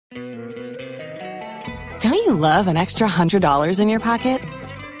Don't you love an extra $100 in your pocket?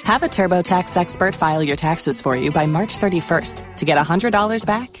 Have a TurboTax expert file your taxes for you by March 31st to get $100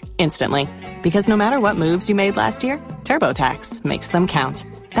 back instantly. Because no matter what moves you made last year, TurboTax makes them count.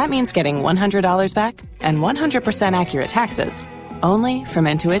 That means getting $100 back and 100% accurate taxes, only from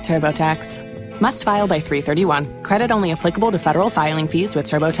Intuit TurboTax. Must file by 3/31. Credit only applicable to federal filing fees with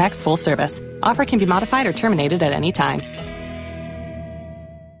TurboTax full service. Offer can be modified or terminated at any time.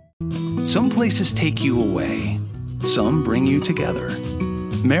 Some places take you away. Some bring you together.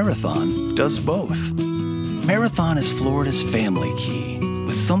 Marathon does both. Marathon is Florida's family key,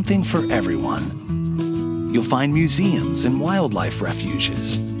 with something for everyone. You'll find museums and wildlife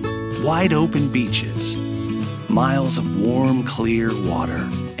refuges, wide open beaches, miles of warm, clear water,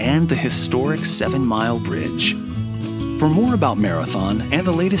 and the historic 7-mile bridge. For more about Marathon and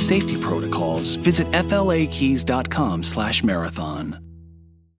the latest safety protocols, visit flakeys.com/marathon.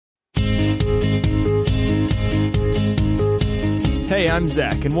 Hey, I'm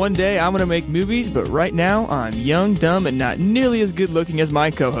Zach, and one day I'm going to make movies, but right now I'm young, dumb, and not nearly as good looking as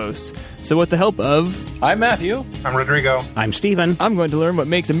my co-hosts. So with the help of... I'm Matthew. I'm Rodrigo. I'm Steven. I'm going to learn what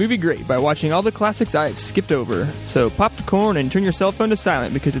makes a movie great by watching all the classics I've skipped over. So pop the corn and turn your cell phone to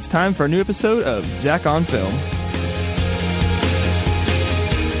silent because it's time for a new episode of Zach on Film.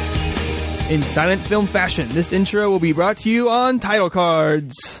 In silent film fashion, this intro will be brought to you on title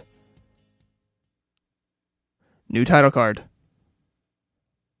cards. New title card.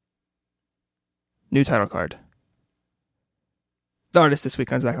 New title card. The artist this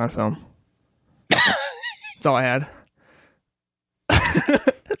week on Zach on Film. That's all I had.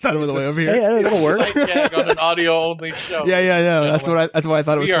 Thought it was the way over here. Hey, it'll work. Sight gag on an audio-only show. Yeah, I know. That's why I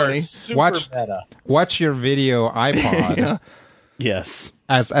thought it was We are funny. super meta. Watch your video iPod Yeah. Yes.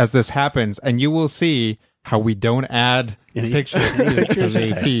 as this happens, and you will see how we don't add pictures to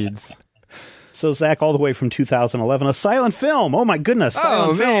the feeds. So, Zach, all the way from 2011, a silent film. Oh, my goodness. Oh,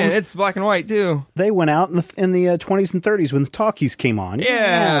 Silent man, films. it's black and white, too. They went out in the 20s and 30s when the talkies came on.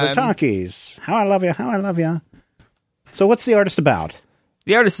 Yeah. The talkies. How I love you, how I love you. So what's the artist about?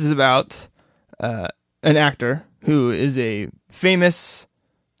 The artist is about an actor who is a famous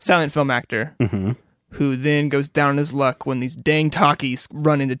silent film actor who then goes down on his luck when these dang talkies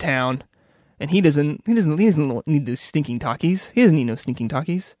run into town. And he doesn't need those stinking talkies. He doesn't need no stinking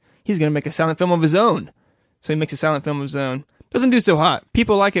talkies. He's going to make a silent film of his own. So he makes a silent film of his own. Doesn't do so hot.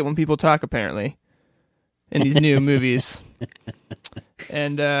 People like it when people talk, apparently, in these new movies.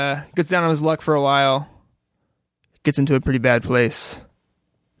 And gets down on his luck for a while. Gets into a pretty bad place.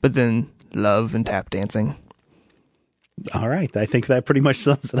 But then love and tap dancing. All right. I think that pretty much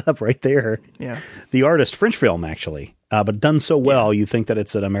sums it up right there. Yeah. The artist, French film, actually. But done so well, you think that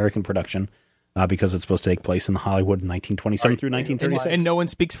it's an American production. Because it's supposed to take place in Hollywood in 1927 through 1936. And no one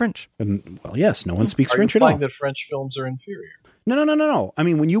speaks French. And, well, yes, no one speaks Are French you at all. implying that French films are inferior? No. I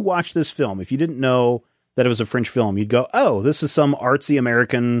mean, when you watch this film, if you didn't know that it was a French film, you'd go, oh, this is some artsy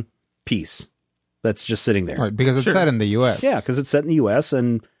American piece that's just sitting there. Right, because it's set in the U.S. Yeah, because it's set in the U.S.,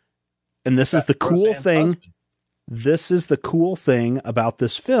 and this is the cool Roseanne's thing. husband. This is the cool thing about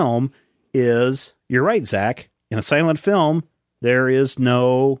this film is, you're right, Zach, in a silent film, there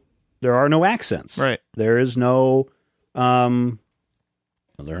are no accents. Right. There is no, there are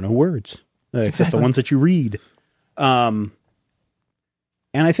no words except the ones that you read. And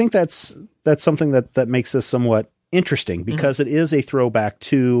I think that's something that makes this somewhat interesting because it is a throwback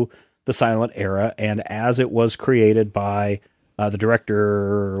to the silent era. And as it was created by the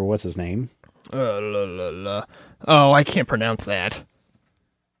director, what's his name? Oh, I can't pronounce that.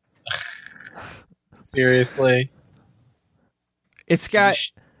 Seriously? It's got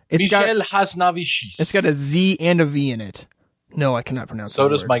Michel Hazanavicius. It's got a Z and a V in it. No, I cannot pronounce So that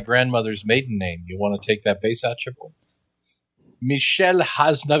does word. my grandmother's maiden name. You want to take that base out, Chipple? Michel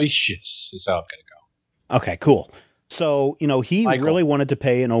Hazanavicius is how I'm going to go. Okay, cool. So, he Michael. really wanted to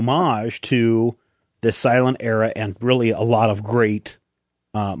pay an homage to this silent era and really a lot of great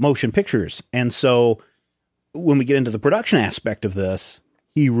motion pictures. And so when we get into the production aspect of this,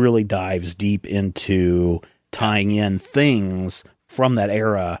 he really dives deep into tying in things from that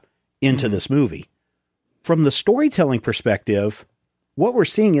era into this movie. From the storytelling perspective, what we're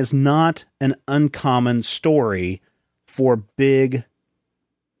seeing is not an uncommon story for big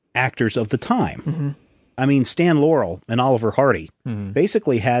actors of the time. I mean, Stan Laurel and Oliver Hardy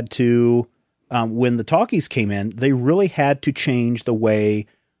basically had to, when the talkies came in, they really had to change the way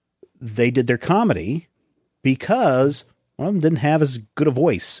they did their comedy because one of them didn't have as good a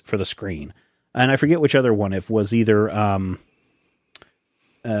voice for the screen. And I forget which other one, if it was either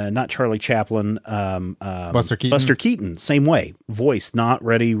not Charlie Chaplin, Buster Keaton. Buster Keaton, same way, voice not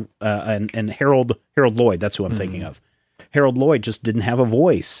ready, and Harold Lloyd. That's who I'm thinking of. Harold Lloyd just didn't have a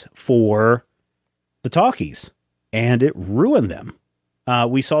voice for the talkies, and it ruined them.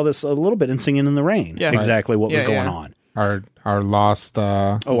 We saw this a little bit in Singing in the Rain. Yeah. Exactly what was going on. Our lost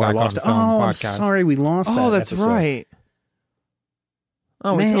Zach our lost. on Film I'm podcast. sorry, we lost. Oh, that that's episode. right.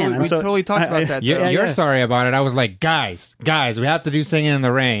 Oh, Man, we totally talked about that. though. You're sorry about it. I was like, guys, we have to do Singing in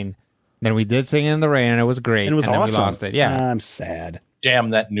the Rain. Then we did Singing in the Rain, and it was great. And it was then awesome. we lost it. Yeah. I'm sad. Damn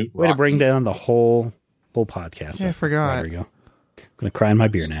that Newt Way to Rock. bring down the whole podcast. Yeah, I forgot. There we go. I'm gonna cry in my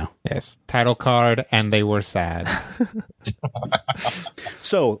beer now. Yes. Title card, and they were sad.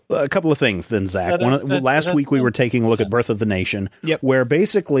 So, a couple of things then, Zach. Last week we were taking a look at Birth of the Nation, where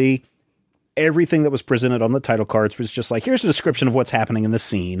basically everything that was presented on the title cards was just like, here's a description of what's happening in the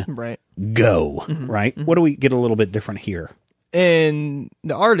scene. Right. Go. Right? What do we get a little bit different here? In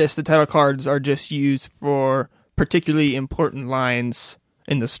the artist, the title cards are just used for particularly important lines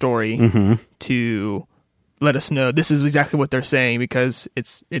in the story to let us know this is exactly what they're saying because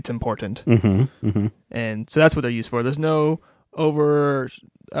it's important. And so that's what they're used for. There's no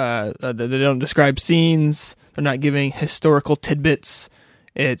they don't describe scenes. They're not giving historical tidbits.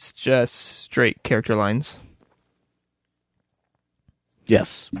 It's just straight character lines.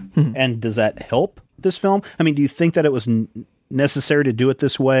 Yes. And does that help this film? I mean, do you think that it was necessary to do it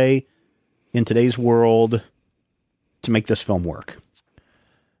this way in today's world to make this film work?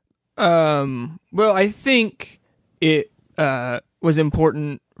 Well, I think it was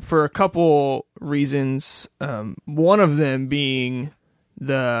important for a couple reasons. One of them being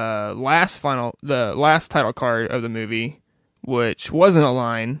the last title card of the movie, which wasn't a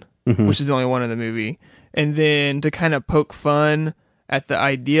line, which is the only one in the movie. And then to kind of poke fun at the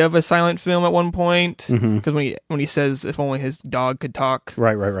idea of a silent film at one point, because when he says if only his dog could talk,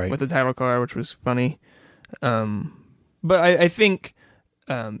 Right. with the title card, which was funny. But I think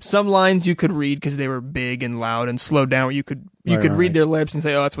some lines you could read because they were big and loud and slowed down, where you could read their lips and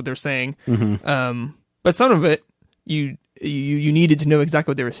say, "Oh, that's what they're saying." But some of it, you needed to know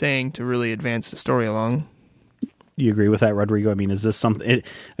exactly what they were saying to really advance the story along. You agree with that, Rodrigo? I mean, is this something?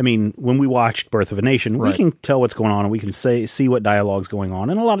 When we watched Birth of a Nation, we can tell what's going on, and we can see what dialogue's going on,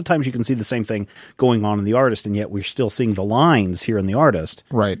 and a lot of times you can see the same thing going on in the artist, and yet we're still seeing the lines here in the artist.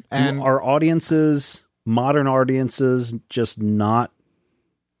 Right. And our audiences, modern audiences, just not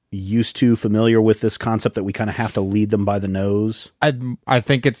used to, familiar with this concept that we kind of have to lead them by the nose? I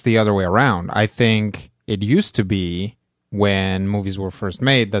think it's the other way around. I think it used to be when movies were first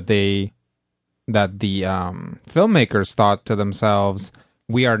made that the filmmakers thought to themselves,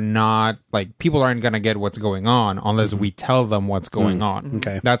 we are not, like, people aren't going to get what's going on unless we tell them what's going on.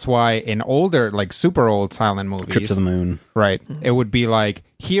 Okay. That's why in older, like super old silent movies, Trip to the Moon. right, it would be like,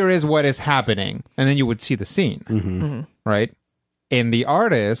 here is what is happening, and then you would see the scene, right? In The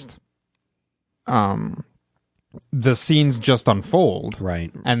Artist, the scenes just unfold,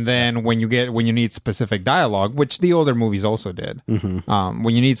 Right. and then when you need specific dialogue, which the older movies also did,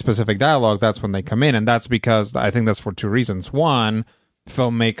 when you need specific dialogue, that's when they come in, and that's because I think that's for two reasons. One,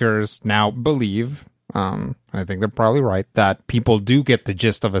 filmmakers now believe, and I think they're probably right, that people do get the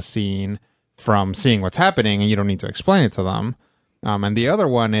gist of a scene from seeing what's happening, and you don't need to explain it to them. And the other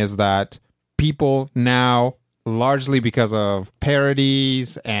one is that people now, largely because of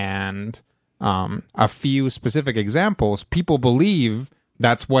parodies and a few specific examples, people believe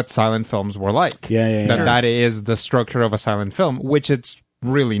that's what silent films were like. That is the structure of a silent film, which it's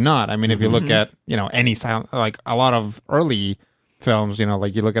really not. I mean, if you look at, any silent, like a lot of early films,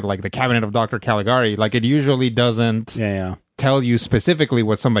 like you look at like The Cabinet of Dr. Caligari, like it usually doesn't tell you specifically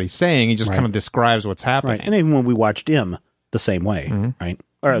what somebody's saying. It just kind of describes what's happening. Right. And even when we watched M, the same way, right?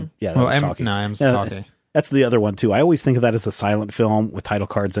 Or that was talking. No, M's talking. That's the other one too. I always think of that as a silent film with title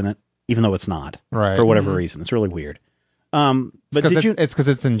cards in it, even though it's not. Right. For whatever reason, it's really weird. But did you? It's because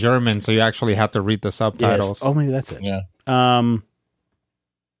it's in German, so you actually have to read the subtitles. Yes. Oh, maybe that's it. Yeah.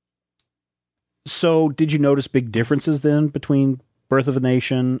 So did you notice big differences then between Birth of a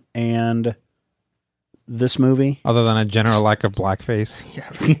Nation and this movie? Other than a general lack of blackface.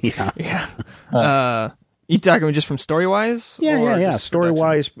 You talking just from story wise? Yeah. Story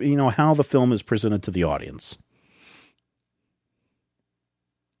wise, how the film is presented to the audience.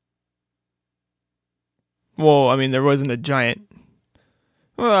 Well, I mean, there wasn't a giant.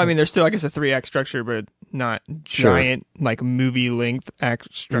 Well, I mean, there's still, I guess, a 3-act structure, but not giant, like movie length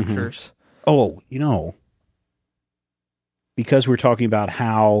act structures. Oh, because we're talking about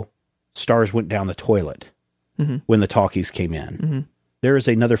how stars went down the toilet when the talkies came in. There is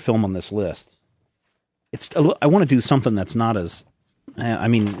another film on this list. I want to do something that's not as I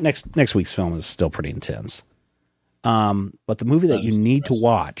mean, next week's film is still pretty intense. But the movie that you need to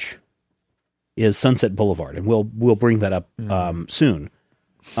watch is Sunset Boulevard, and we'll bring that up soon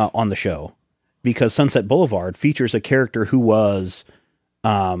on the show, because Sunset Boulevard features a character who was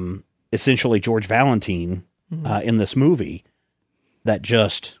essentially George Valentine in this movie that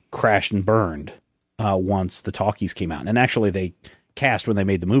just crashed and burned once the talkies came out. And actually, when they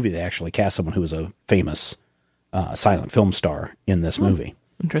made the movie, they actually cast someone who was a famous silent film star in this movie.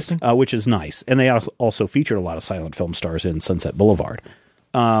 Interesting. Which is nice. And they also featured a lot of silent film stars in Sunset Boulevard.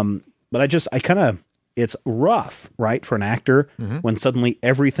 But it's rough, right, for an actor when suddenly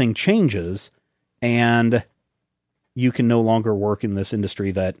everything changes and you can no longer work in this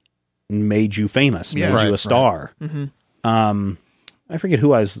industry that made you famous, made you a star. Right. I forget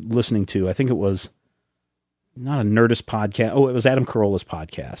who I was listening to. I think it was not a Nerdist podcast. Oh, it was Adam Carolla's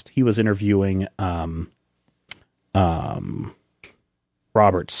podcast. He was interviewing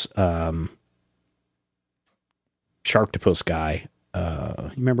Roberts, Sharktopus guy.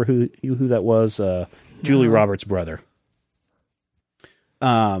 You remember who that was? Julie Roberts' brother.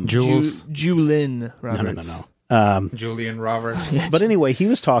 Jules. Julin Roberts. No. Julian Roberts. But anyway, he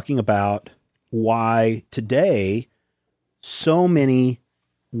was talking about why today so many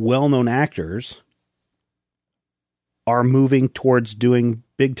well-known actors are moving towards doing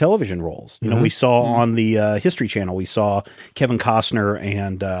big television roles. You know, we saw on the History Channel, we saw Kevin Costner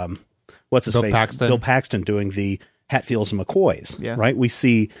and Bill Paxton doing the Hatfields and McCoys, right? We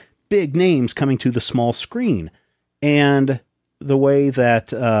see big names coming to the small screen. And the way that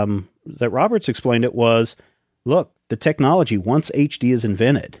that Roberts explained it was, look, the technology, once HD is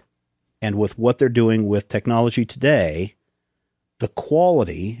invented, and with what they're doing with technology today, the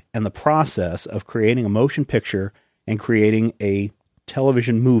quality and the process of creating a motion picture and creating a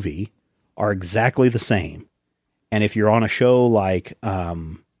television movie are exactly the same. And if you're on a show like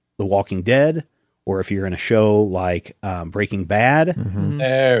The Walking Dead, or if you're in a show like Breaking Bad,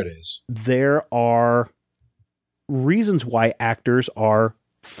 there it is. There are reasons why actors are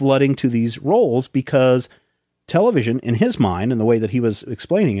flooding to these roles, because television, in his mind, and the way that he was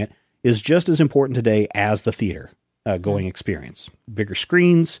explaining it, is just as important today as the theater going experience. Bigger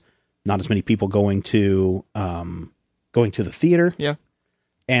screens, not as many people going to the theater. Yeah.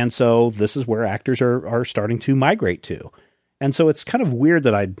 And so this is where actors are starting to migrate to. And so it's kind of weird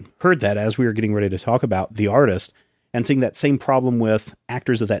that I'd heard that as we were getting ready to talk about The Artist, and seeing that same problem with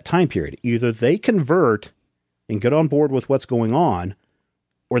actors of that time period. Either they convert and get on board with what's going on,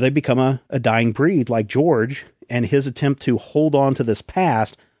 or they become a dying breed like George and his attempt to hold on to this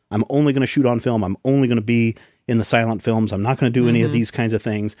past. I'm only going to shoot on film. I'm only going to be in the silent films. I'm not going to do any of these kinds of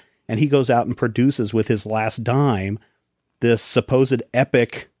things. And he goes out and produces with his last dime this supposed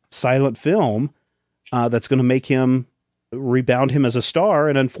epic silent film that's going to make him rebound him as a star.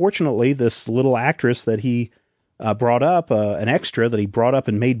 And unfortunately, this little actress that he brought up, an extra that he brought up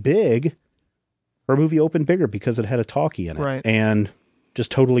and made big, her movie opened bigger because it had a talkie in it, and just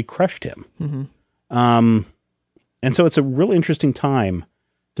totally crushed him. And so it's a really interesting time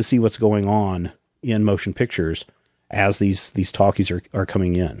to see what's going on in motion pictures as these talkies are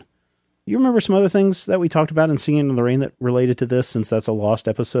coming in. You remember some other things that we talked about in Singing in the Rain that related to this, since that's a lost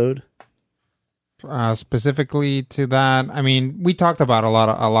episode? Specifically to that, I mean, we talked about a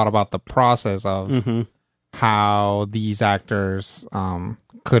lot about the process of how these actors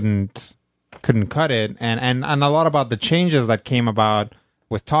couldn't cut it, and a lot about the changes that came about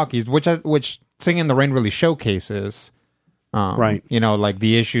with talkies, which Singing in the Rain really showcases. Right. You know, like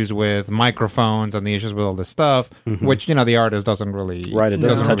the issues with microphones and the issues with all this stuff, which, you know, The Artist doesn't really... Right, it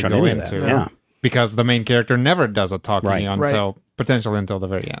doesn't touch on any of that. Yeah. Because the main character never does a talkie potentially until the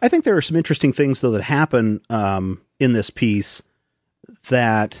very end. I think there are some interesting things, though, that happen in this piece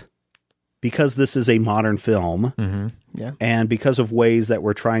that, because this is a modern film, and because of ways that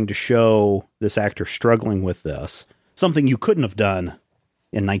we're trying to show this actor struggling with this, something you couldn't have done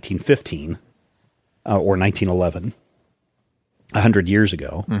in 1915 or 1911, 100 years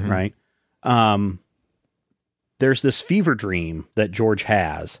ago, right? There's this fever dream that George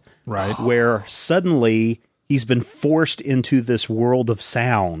has, right, where suddenly he's been forced into this world of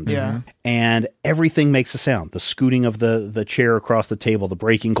sound, and everything makes a sound. The scooting of the chair across the table, the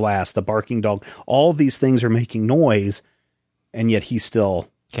breaking glass, the barking dog, all these things are making noise, and yet he's still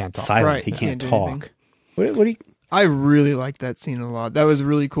silent. Right. He can't talk. What do you... I really liked that scene a lot. That was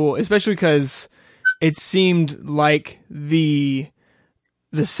really cool, especially because it seemed like the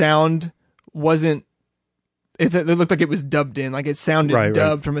sound wasn't... It looked like it was dubbed in, like it sounded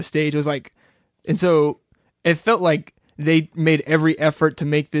dubbed from a stage. It was like... And so it felt like they made every effort to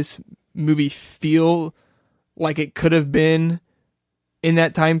make this movie feel like it could have been in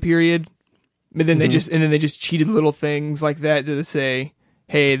that time period. But then they just cheated little things like that to say,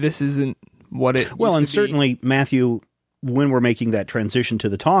 hey, this isn't what it well, used and to certainly, Matthew, when we're making that transition to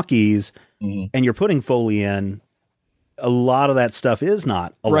the talkies and you're putting Foley in, a lot of that stuff is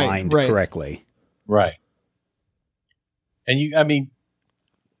not aligned correctly. Right. And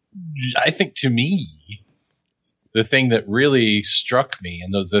I think to me, the thing that really struck me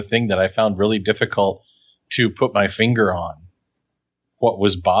and the thing that I found really difficult to put my finger on, what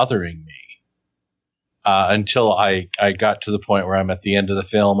was bothering me, until I got to the point where I'm at the end of the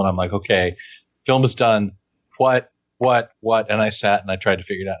film and I'm like, okay, film is done. What? And I sat and I tried to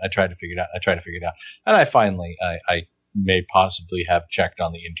figure it out. And I finally, I may possibly have checked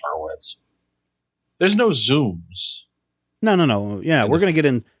on the interwebs. There's no zooms. No. Yeah, we're going to get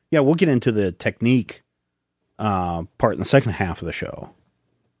in. Yeah, we'll get into the technique part in the second half of the show.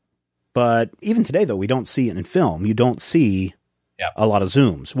 But even today, though, we don't see it in film. You don't see a lot of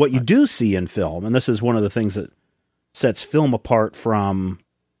zooms. What you do see in film, and this is one of the things that sets film apart from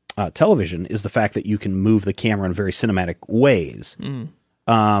television, is the fact that you can move the camera in very cinematic ways.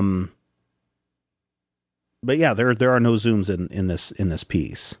 But yeah, there are no zooms in this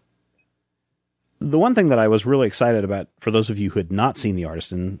piece. The one thing that I was really excited about, for those of you who had not seen The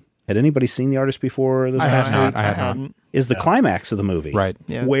Artist, and had anybody seen The Artist before this past week? I had not. Is the climax of the movie. Right.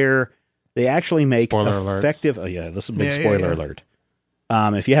 Yeah. Where they actually make Spoiler effective... alerts. Oh yeah, this is a big spoiler alert.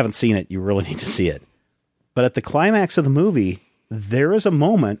 If you haven't seen it, you really need to see it. But at the climax of the movie, there is a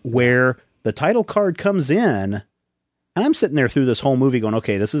moment where the title card comes in, and I'm sitting there through this whole movie going,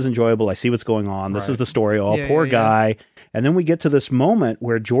 okay, this is enjoyable. I see what's going on. This is the story. Oh, poor guy. And then we get to this moment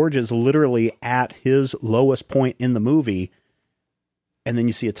where George is literally at his lowest point in the movie, and then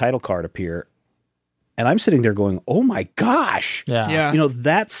you see a title card appear. And I'm sitting there going, oh my gosh. Yeah. You know,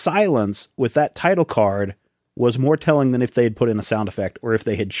 that silence with that title card was more telling than if they had put in a sound effect or if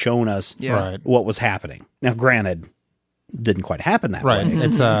they had shown us what was happening. Now, granted, didn't quite happen that way.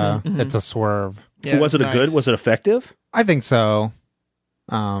 It's a swerve. Yeah, was it nice. good? Was it effective? I think so.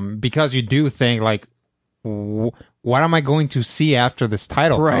 Because you do think like, what am I going to see after this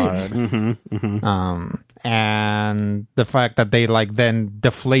title card? And the fact that they like then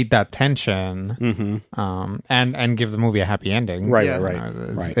deflate that tension, and give the movie a happy ending, Right.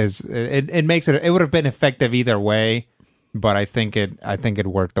 It makes it. It would have been effective either way, but I think it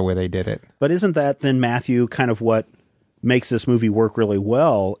worked the way they did it. But isn't that then, Matthew, kind of what makes this movie work really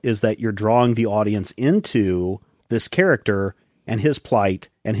well? Is that you're drawing the audience into this character and his plight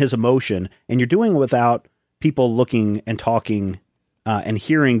and his emotion, and you're doing it without people looking and talking and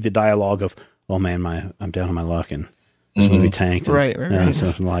hearing the dialogue of, oh man, I'm down on my luck and this movie tanked. And, Right.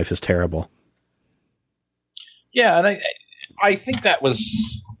 So life is terrible. Yeah, and I think that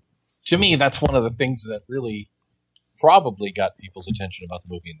was, to me, that's one of the things that really probably got people's attention about the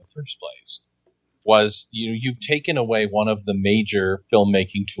movie in the first place. Was, you've taken away one of the major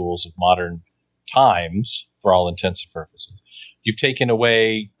filmmaking tools of modern times, for all intents and purposes. You've taken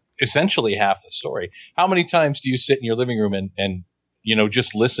away essentially half the story. How many times do you sit in your living room and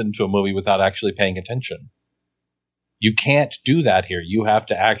just listen to a movie without actually paying attention? You can't do that here. You have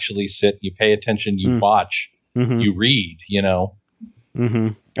to actually sit, you pay attention, you watch, you read,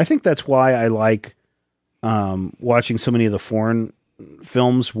 I think that's why I like watching so many of the foreign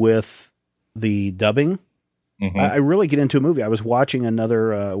films with the dubbing. I really get into a movie. I was watching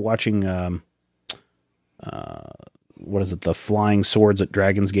what is it? The Flying Swords at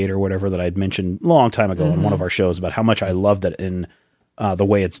Dragon's Gate or whatever that I'd mentioned a long time ago on one of our shows about how much I loved it in the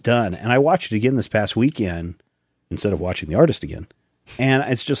way it's done. And I watched it again this past weekend instead of watching The Artist again. And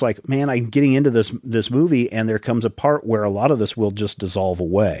it's just like, man, I'm getting into this movie, and there comes a part where a lot of this will just dissolve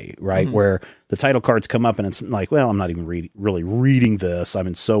away, right? Where the title cards come up, and it's like, well, I'm not even really reading this.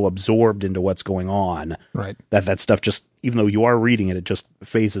 I'm so absorbed into what's going on, Right. that stuff just, even though you are reading it, it just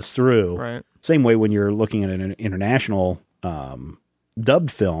phases through. Right. Same way when you're looking at an international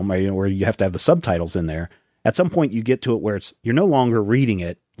dubbed film, where you have to have the subtitles in there. At some point, you get to it where you're no longer reading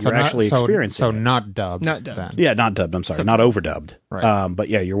it. You're actually experiencing it. Not dubbed. Not dubbed. Then. Yeah, not dubbed. I'm sorry, not overdubbed. Right. But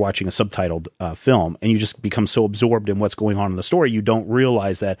yeah, you're watching a subtitled film, and you just become so absorbed in what's going on in the story, you don't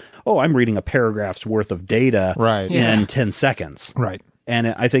realize that, oh, I'm reading a paragraph's worth of data in 10 seconds. Right. And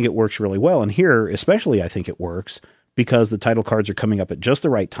I think it works really well. And here, especially, I think it works because the title cards are coming up at just the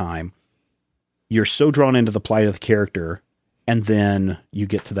right time. You're so drawn into the plight of the character, and then you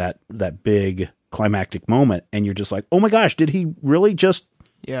get to that big climactic moment, and you're just like, oh my gosh, did he really just...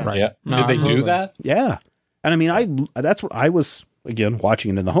 Yeah. Right. Yeah. No, Did they do absolutely. that? Yeah. And I mean, that's what I was, again,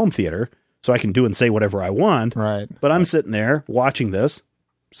 watching it in the home theater, so I can do and say whatever I want. Right. But I'm sitting there watching this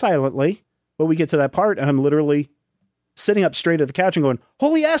silently, but we get to that part, and I'm literally sitting up straight at the couch and going,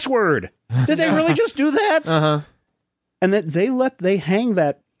 "Holy S word! Did they really just do that?" And that they hang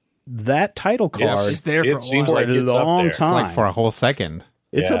that title card. Yes. It's there for a seems while. like For a it's up long there. time. It's like for a whole second.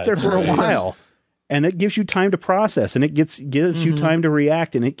 It's Yeah, up there for a while. And it gives you time to process, and it gives you time to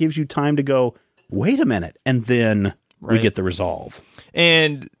react, and it gives you time to go, wait a minute, and then we Right. get the resolve.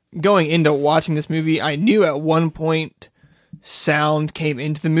 And going into watching this movie, I knew at one point sound came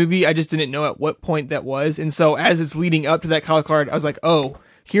into the movie. I just didn't know at what point that was. And so as it's leading up to that title card, I was like, oh,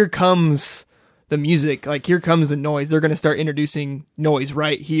 here comes the music. Like, here comes the noise. They're going to start introducing noise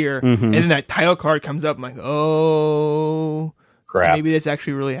right here. And then that title card comes up. I'm like, oh, Crap. maybe this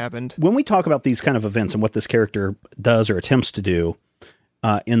actually really happened. When we talk about these kind of events and what this character does or attempts to do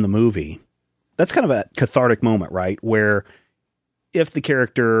in the movie, that's kind of a cathartic moment, right? Where if the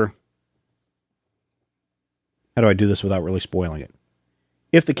character... How do I do this without really spoiling it?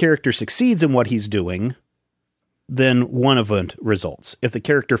 If the character succeeds in what he's doing, then one event results. If the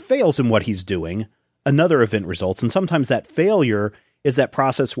character fails in what he's doing, another event results. And sometimes that failure is that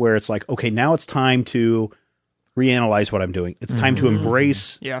process where it's like, okay, now it's time to reanalyze what I'm doing. It's time to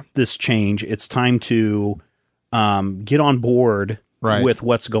embrace Yeah. this change. It's time to get on board Right. with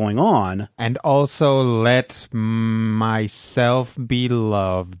what's going on. And also let myself be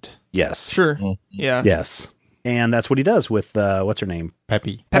loved. Yes. Sure. Yeah. Yes. And that's what he does with, what's her name?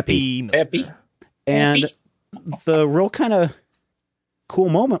 Peppy. Peppy. Happy. And the real kind of cool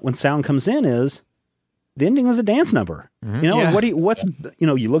moment when sound comes in is the ending is a dance number. You know, Yeah. you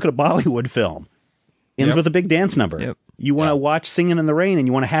look at a Bollywood film, ends with a big dance number. Yep. You want to watch Singing in the Rain and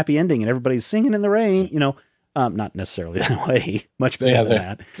you want a happy ending and everybody's singing in the rain, you know, not necessarily that way, much better than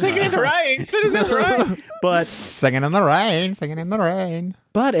that. Singing in the rain. Singing in the rain. But Singing in the rain, singing in the rain.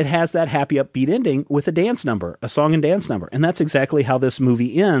 But it has that happy upbeat ending with a dance number, a song and dance number. And that's exactly how this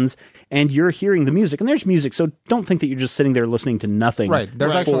movie ends. And you're hearing the music. And there's music, so don't think that you're just sitting there listening to nothing. Right.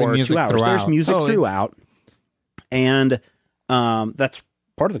 There's for actually music 2 hours. throughout. There's music Totally. throughout. And that's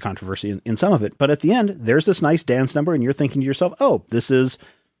part of the controversy in some of it. But at the end, there's this nice dance number, and you're thinking to yourself, oh, this is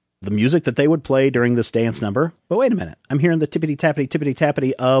the music that they would play during this dance number. But wait a minute. I'm hearing the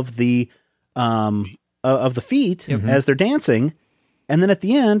tippity-tappity of the feet as they're dancing. And then at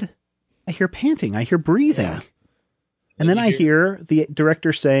the end, I hear panting. I hear breathing. Yeah. And then I hear the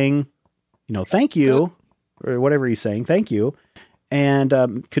director saying, you know, thank you, or whatever he's saying, thank you. And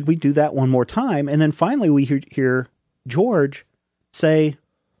could we do that one more time? And then finally we hear George say,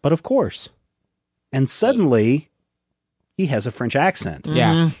 but of course. And suddenly he has a French accent.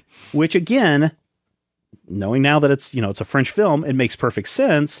 Yeah. Which again, knowing now that it's a French film, it makes perfect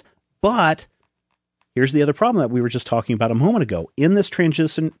sense. But here's the other problem that we were just talking about a moment ago. In this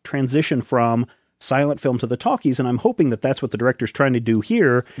transition from silent film to the talkies, and I'm hoping that that's what the director's trying to do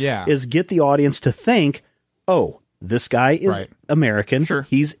here, is get the audience to think, oh, this guy is American, Sure.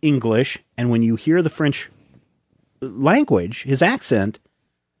 He's English, and when you hear the French language, his accent,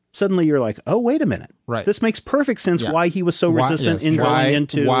 suddenly you're like, oh, wait a minute. Right. This makes perfect sense why he was so resistant in going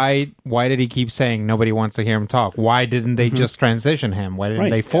into... Why did he keep saying nobody wants to hear him talk? Why didn't they just transition him? Why didn't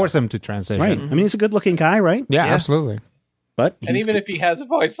they force him to transition? Right. I mean, he's a good-looking guy, right? Yeah, absolutely. But And even if he has a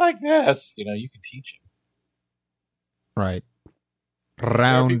voice like this, you can teach him. Right.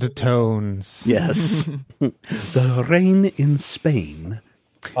 Round tones. Yes. The rain in Spain.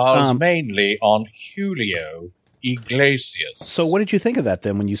 Falls mainly on Julio Iglesias. So what did you think of that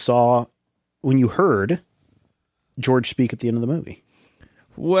then when you heard George speak at the end of the movie?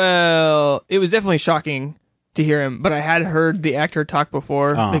 Well, it was definitely shocking to hear him, but I had heard the actor talk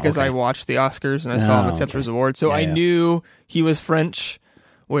before because okay. I watched the Oscars and I saw him accept his award. So I knew he was French,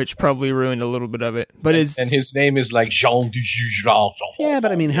 which probably ruined a little bit of it. But and his name is like Jean Dujardin. Yeah,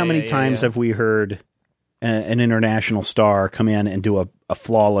 but I mean, how many times have we heard an international star come in and do a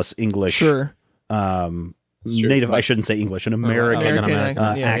flawless English? Sure. Native, I shouldn't say English, an American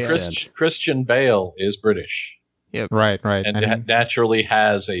accent. Christian Bale is British. Yep. Right. And naturally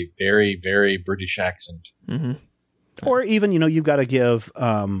has a very, very British accent. Mm-hmm. Or even, you've got to give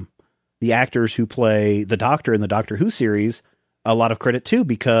the actors who play the Doctor in the Doctor Who series a lot of credit too,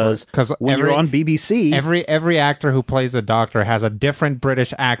 because when you're on BBC, every actor who plays the Doctor has a different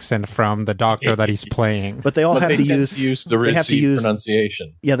British accent from the Doctor that he's playing. But they all have to use the received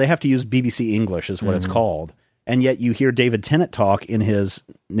pronunciation. Yeah, they have to use BBC English is what it's called. And yet you hear David Tennant talk in his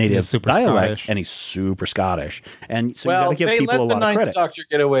native dialect, Scottish. and he's super Scottish. And so you got to give they people a let the lot of Ninth credit. Doctor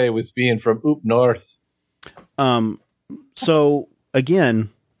get away with being from up north. So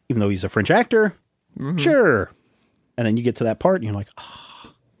again, even though he's a French actor, sure. And then you get to that part, and you're like,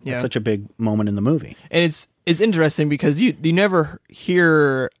 that's such a big moment in the movie. And it's interesting because you never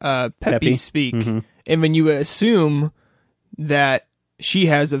hear Pepe speak, and when you assume that she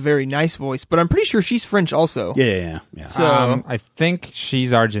has a very nice voice, but I'm pretty sure she's French also. Yeah. So I think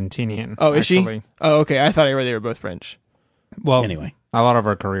she's Argentinian. oh, is actually. she? Oh, okay. I thought they were both French. Well, Anyway. a lot of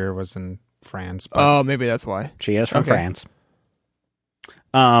her career was in France. But Oh, maybe that's why. She is from Okay. France.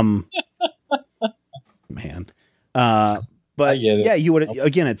 Man. But I get it. yeah, you would,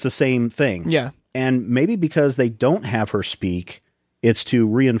 again, it's the same thing. Yeah. And maybe because they don't have her speak, it's to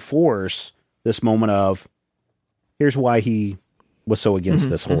reinforce this moment of, here's why he was so against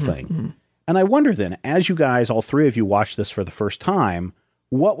this whole thing. And I wonder then, as you guys, all three of you, watched this for the first time,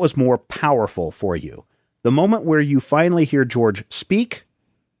 what was more powerful for you? The moment where you finally hear George speak,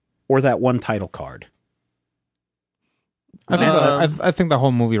 or that one title card? I think the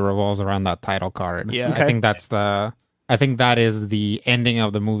whole movie revolves around that title card. Yeah. Okay. I think that is the ending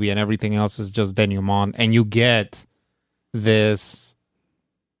of the movie, and everything else is just denouement. And you get this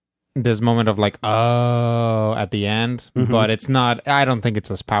moment of like, oh, at the end, but it's not. I don't think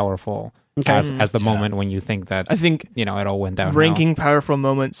it's as powerful as the moment when you think that. I think it all went down. ranking powerful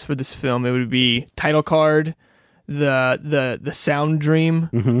moments for this film, it would be title card, the sound dream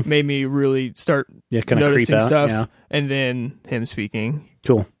made me really start Yeah, kinda creep noticing out, stuff, yeah. and then him speaking.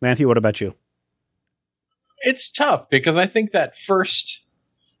 Cool. Matthew, what about you? It's tough because I think that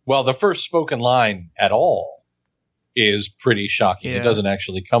the first spoken line at all is pretty shocking. Yeah. It doesn't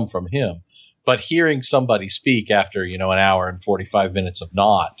actually come from him. But hearing somebody speak after, an hour and 45 minutes of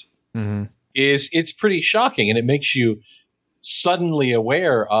not it's pretty shocking. And it makes you suddenly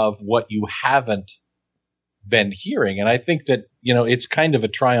aware of what you haven't been hearing. And I think that, it's kind of a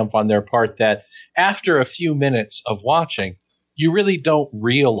triumph on their part that after a few minutes of watching, you really don't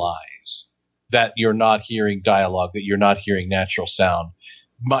realize that you're not hearing dialogue, that you're not hearing natural sound.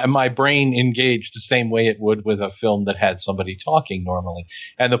 My brain engaged the same way it would with a film that had somebody talking normally.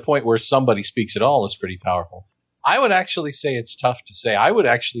 And the point where somebody speaks at all is pretty powerful. I would actually say it's tough to say. I would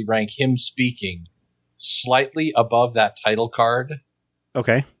actually rank him speaking slightly above that title card.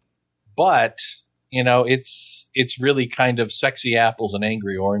 Okay. But, it's really kind of sexy apples and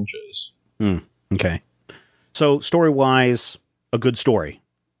angry oranges. Okay. So story-wise, a good story.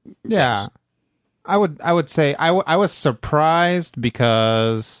 Yeah. I would say I was surprised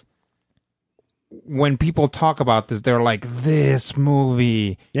because when people talk about this, they're like, this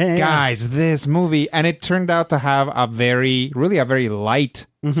movie, Yeah. guys, this movie. And it turned out to have a very light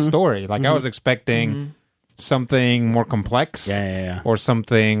story. Like I was expecting something more complex Yeah. or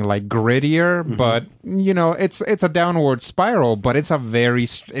something like grittier, but it's a downward spiral, but it's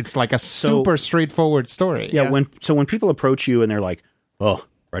like a super straightforward story. Yeah. When people approach you and they're like, "Oh,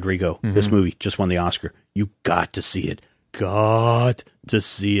 Rodrigo, this movie just won the Oscar. You got to see it. Got to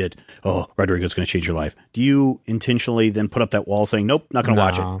see it. Oh, Rodrigo's going to change your life." Do you intentionally then put up that wall saying, "Nope, not going to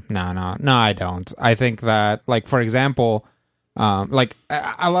watch it"? No, I don't. I think that, like, for example, like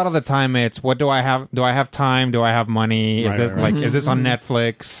a lot of the time it's, what do I have? Do I have time? Do I have money? Is this is this on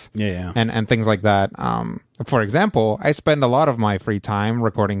Netflix? Yeah. And things like that. For example, I spend a lot of my free time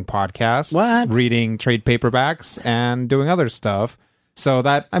recording podcasts, reading trade paperbacks, and doing other stuff. So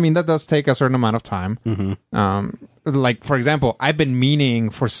that does take a certain amount of time. Like, for example, I've been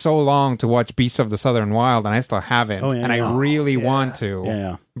meaning for so long to watch Beasts of the Southern Wild, and I still haven't. I really want to.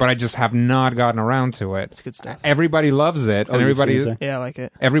 Yeah. But I just have not gotten around to it. It's good stuff. Everybody loves it, and Yeah, I like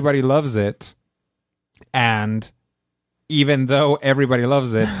it. everybody loves it. And even though everybody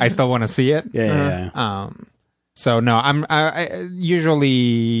loves it, I still want to see it. Yeah. So no, I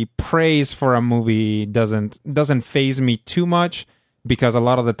usually praise for a movie doesn't faze me too much, because a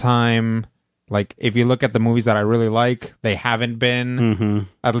lot of the time, like, if you look at the movies that I really like, they haven't been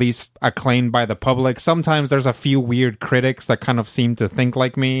at least acclaimed by the public. Sometimes there's a few weird critics that kind of seem to think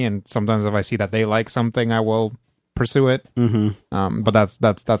like me, and sometimes if I see that they like something, I will pursue it. But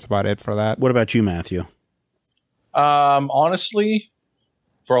that's about it for that. What about you, Matthew? Honestly,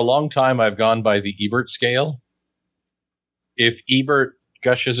 for a long time, I've gone by the Ebert scale. If Ebert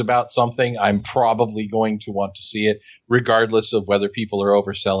gushes about something, I'm probably going to want to see it, regardless of whether people are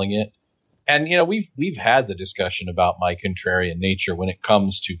overselling it. And, we've had the discussion about my contrarian nature when it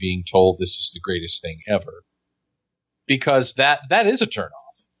comes to being told this is the greatest thing ever. Because that is a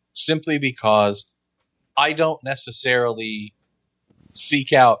turnoff, simply because I don't necessarily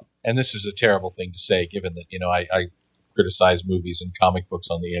seek out, and this is a terrible thing to say, given that, I criticize movies and comic books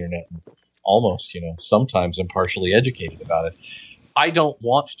on the internet, and almost, sometimes I'm partially educated about it. I don't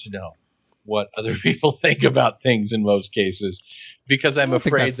want to know what other people think about things in most cases, because I'm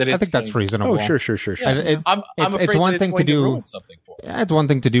afraid that it's... I think that's reasonable. Oh, sure. Yeah, I'm afraid it's one that thing it's to going do ruin something for me. Yeah, it's one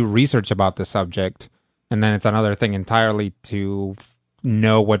thing to do research about the subject, and then it's another thing entirely to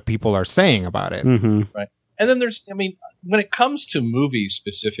know what people are saying about it. Right. And then there's, when it comes to movies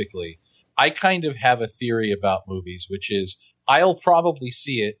specifically, I kind of have a theory about movies, which is I'll probably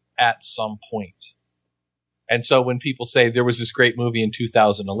see it at some point. And so when people say there was this great movie in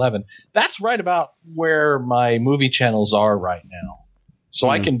 2011, that's right about where my movie channels are right now. So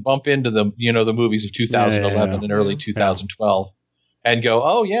I can bump into the movies of 2011 and early 2012 and go,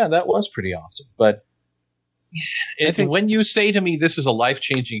 oh yeah, that was pretty awesome. But when you say to me, this is a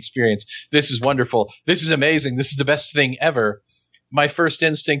life-changing experience, this is wonderful, this is amazing, this is the best thing ever, my first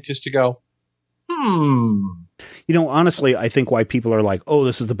instinct is to go, honestly, I think why people are like, oh,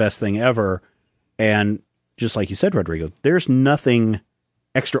 this is the best thing ever. And just like you said, Rodrigo, there's nothing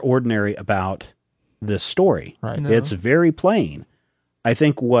extraordinary about this story. Right. No. It's very plain. I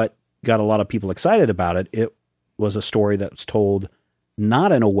think what got a lot of people excited about it was a story that was told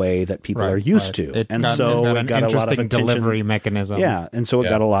not in a way that people are used to. It got a lot of attention. Delivery mechanism. Yeah, and so it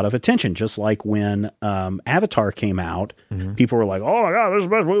got a lot of attention. Just like when Avatar came out, people were like, oh my God, this is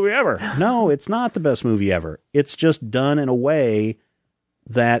the best movie ever. No, it's not the best movie ever. It's just done in a way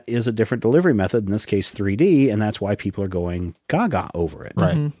that is a different delivery method, in this case 3D, and that's why people are going gaga over it.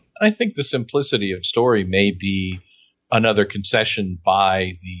 Right. I think the simplicity of story may be another concession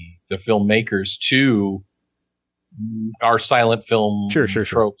by the filmmakers to our silent film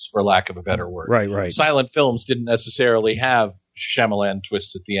tropes, for lack of a better word. Right. Silent films didn't necessarily have Shyamalan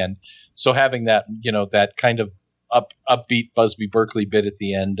twists at the end. So having that, that kind of upbeat Busby Berkeley bit at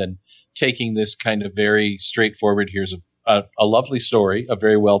the end and taking this kind of very straightforward, here's a lovely story, a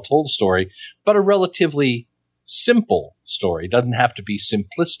very well told story, but a relatively simple story. It doesn't have to be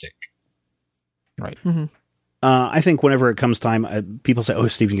simplistic. Right. I think whenever it comes time, people say, oh,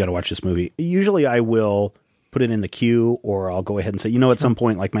 Steve, you got to watch this movie. Usually I will put it in the queue, or I'll go ahead and say, at some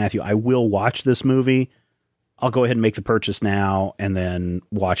point, like Matthew, I will watch this movie. I'll go ahead and make the purchase now and then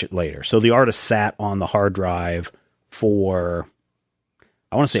watch it later. So The Artist sat on the hard drive for,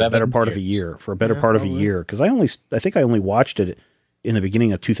 I want to say, a better part of a year, because I think I only watched it in the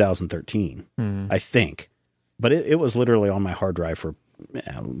beginning of 2013, I think. But it was literally on my hard drive for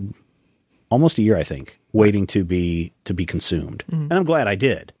almost a year, I think, waiting to be consumed. And I'm glad I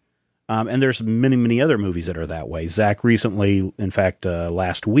did. And there's many, many other movies that are that way. Zach recently, in fact,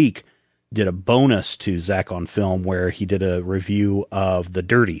 last week, did a bonus to Zach on Film where he did a review of The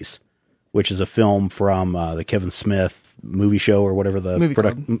Dirties, which is a film from the Kevin Smith movie show or whatever, the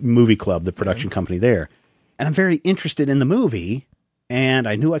movie club, the production company there. And I'm very interested in the movie, and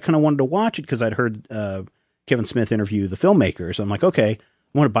I knew I kind of wanted to watch it because I'd heard Kevin Smith interview the filmmakers. I'm like, okay,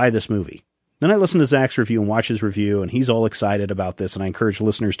 I want to buy this movie. Then I listened to Zach's review and watch his review, and he's all excited about this. And I encourage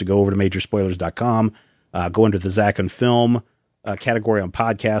listeners to go over to majorspoilers.com, go into the Zach on Film category on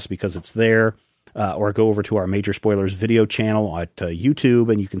podcast because it's there, or go over to our Major Spoilers video channel at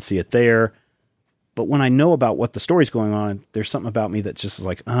YouTube, and you can see it there. But when I know about what the story's going on, there's something about me that's just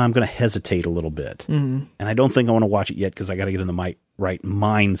like, I'm going to hesitate a little bit. And I don't think I want to watch it yet because I got to get in the right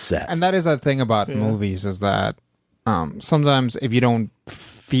mindset. And that is the thing about movies, is that sometimes if you don't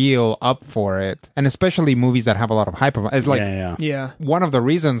feel up for it, and especially movies that have a lot of hype, it's like one of the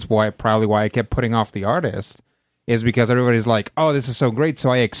reasons why I kept putting off The Artist is because everybody's like, oh, this is so great, so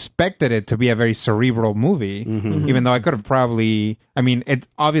I expected it to be a very cerebral movie, even though I could have probably, it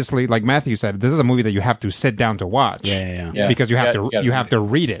obviously, like Matthew said, this is a movie that you have to sit down to watch because you have to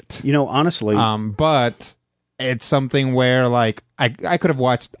read it, honestly, but it's something where like I could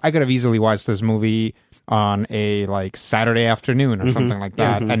have easily watched this movie on a like Saturday afternoon or something like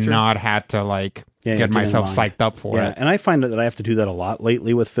that, and not had to get myself psyched up for it. And I find that I have to do that a lot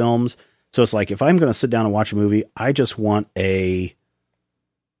lately with films. So it's like, if I'm going to sit down and watch a movie, I just want a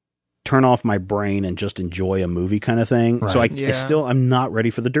turn off my brain and just enjoy a movie kind of thing. Right. So I'm not ready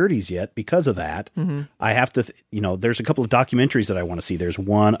for The Dirties yet because of that. I have to, there's a couple of documentaries that I want to see. There's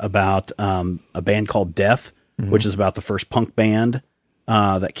one about a band called Death, which is about the first punk band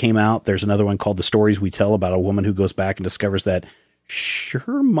that came out. There's another one called The Stories We Tell, about a woman who goes back and discovers that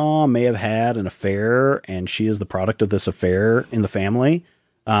her mom may have had an affair and she is the product of this affair in the family.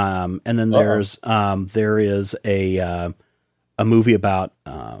 And then there is a movie about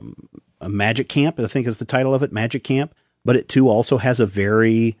a magic camp, I think is the title of it, Magic Camp. But it too also has a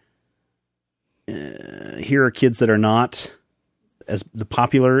very here are kids that are not as the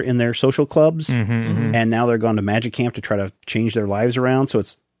popular in their social clubs, and now they're gone to Magic Camp to try to change their lives around. So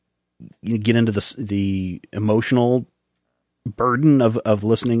it's, you get into the emotional burden of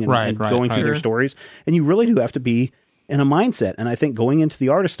listening and going through their stories, and you really do have to be in a mindset. And I think going into The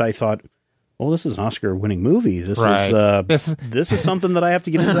Artist, I thought, well, this is an Oscar-winning movie. This is something that I have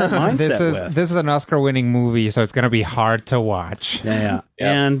to get into that mindset with. This is an Oscar-winning movie, so it's going to be hard to watch. Yeah.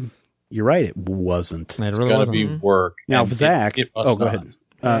 And You're right. It wasn't. It really It's going to wasn't. be work. Now, And Zach. it must Oh, go not.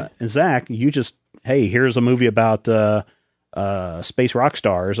 ahead. And Zach, you just, hey, here's a movie about space rock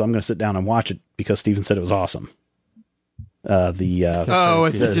stars. I'm going to sit down and watch it because Steven said it was awesome. With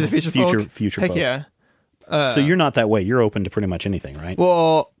the future folk. Heck folk. yeah. So you're not that way. You're open to pretty much anything, right?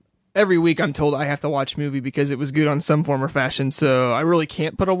 Well, every week I'm told I have to watch a movie because it was good on some form or fashion, so I really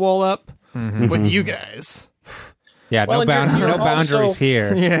can't put a wall up with you guys. Yeah, Well, no, and you're no boundaries also-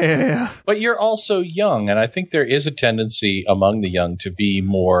 here. Yeah. But you're also young, and I think there is a tendency among the young to be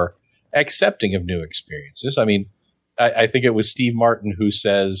more accepting of new experiences. I mean, I think it was Steve Martin who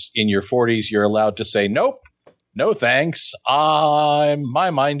says, in your 40s, you're allowed to say, nope, no thanks, my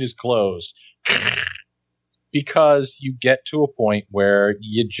mind is closed. Because you get to a point where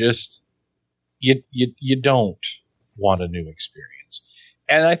you just, you don't want a new experience.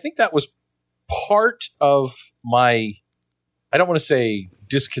 And I think that was part of my, I don't want to say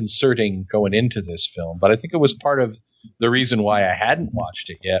disconcerting going into this film, but I think it was part of the reason why I hadn't watched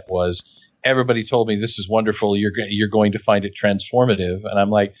it yet was everybody told me this is wonderful. You're going to find it transformative. And I'm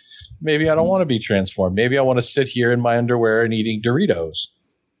like, maybe I don't want to be transformed. Maybe I want to sit here in my underwear and eating Doritos.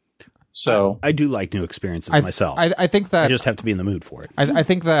 So I do like new experiences myself. I think that I just have to be in the mood for it. I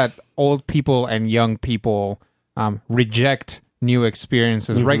think that old people and young people reject new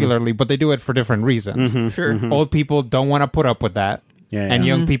experiences regularly, but they do it for different reasons. Sure. Old people don't want to put up with that, and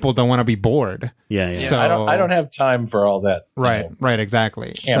young people don't want to be bored. Yeah. So I don't have time for all that. Right,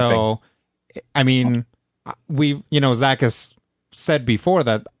 exactly. camping. So, I mean, Zach has said before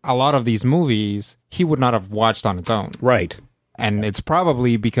that a lot of these movies he would not have watched on its own. Right. And it's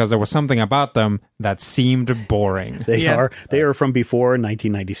probably because there was something about them that seemed boring. They are from before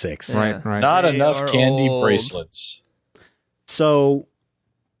 1996. Right. Not They enough are candy old. bracelets. So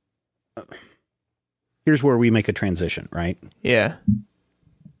here's where we make a transition, right? Yeah.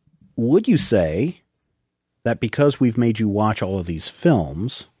 Would you say that because we've made you watch all of these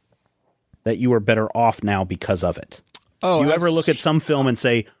films, that you are better off now because of it? Oh, Do you ever look at some film and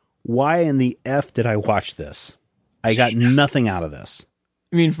say, why in the F did I watch this? I got nothing out of this.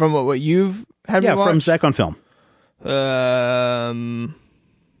 I mean, from what you've had me Yeah, watch? from Zach on Film.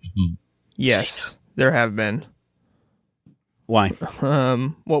 Yes, there have been. Why?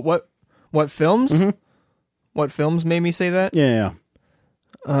 What films? What films made me say that? Yeah.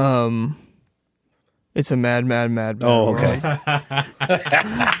 It's a mad Oh, okay.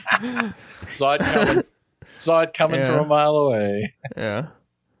 world. Saw it coming Yeah. from a mile away. Yeah.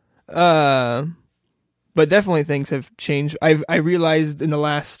 But definitely things have changed. I realized in the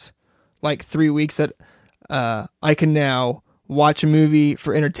last 3 weeks that I can now watch a movie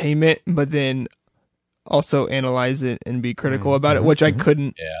for entertainment, but then also analyze it and be critical about it, which I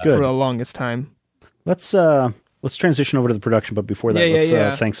couldn't Good. for the longest time. Let's transition over to the production, but before that,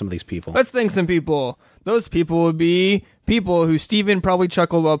 let's thank some of these people. Let's thank some people. Those people would be people who Steven probably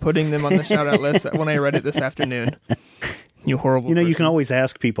chuckled while putting them on the shout-out list when I read it this afternoon. You horrible You person. can always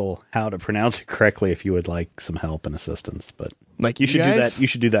ask people how to pronounce it correctly if you would like some help and assistance, but Like you should do guys? that. You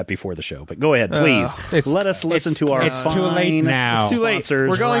should do that before the show. But go ahead, please. Let us listen to our it's too late fine now. It's too late. sponsors.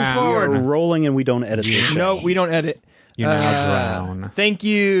 We're going Drown. forward. We're rolling and we don't edit this show. No, we don't edit. You now drown. Thank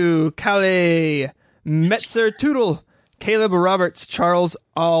you, Calais, Metzer Toodle, Caleb Roberts, Charles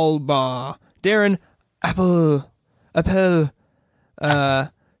Alba, Darren Appel,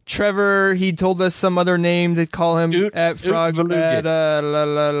 Trevor. He told us some other name to call him at Frog.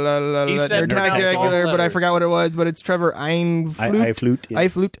 Valuga. He said They're pronounce all regular, but I letters. forgot what it was. But it's Trevor Einflute. Eiflute, yeah.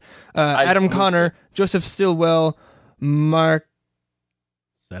 Eiflute. Adam Eiflute. Connor, Joseph Stillwell, Mark.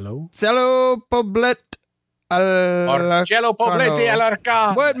 Hello. Cello Poblet. Marcello Poblete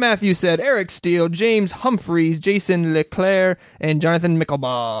Alarcon. What Matthew said, Eric Steele, James Humphreys, Jason Leclerc, and Jonathan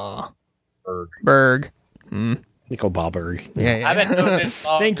Mickelbaugh. Berg. Nickel Bobberg. Yeah. I haven't known this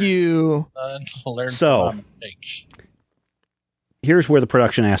longer. Thank you. Learn So- from my mistakes. Here's where the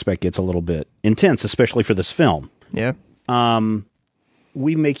production aspect gets a little bit intense, especially for this film. Yeah.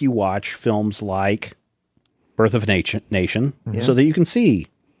 We make you watch films like Birth of a Nation so that you can see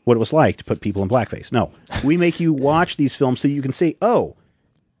what it was like to put people in blackface. No, we make you watch these films so you can see, oh,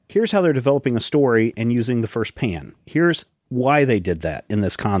 here's how they're developing a story and using the first pan. Here's why they did that in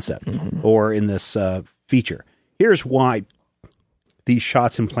this concept or in this feature. Here's why these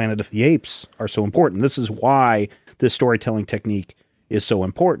shots in Planet of the Apes are so important. This is why this storytelling technique is so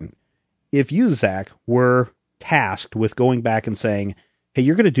important. If you, Zach, were tasked with going back and saying, hey,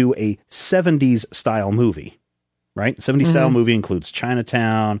 you're going to do a 70s style movie, right? 70s style movie includes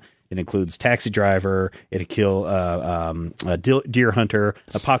Chinatown. It includes Taxi Driver. It kill Deer Hunter,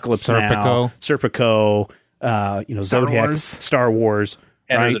 Apocalypse Now, Serpico, Zodiac, Wars. Star Wars.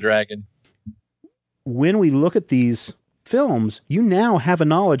 Enter right? the Dragon. When we look at these films, you now have a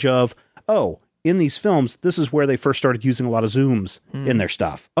knowledge of, oh, in these films, this is where they first started using a lot of zooms in their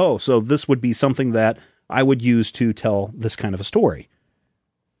stuff. Oh, so this would be something that I would use to tell this kind of a story.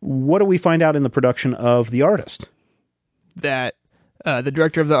 What do we find out in the production of The Artist? That the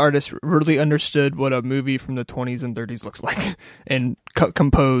director of The Artist really understood what a movie from the 20s and 30s looks like, and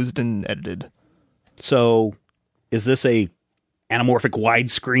composed and edited. So, is this a anamorphic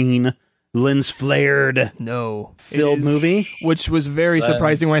widescreen, lens flared, No. filled It is- movie? Which was very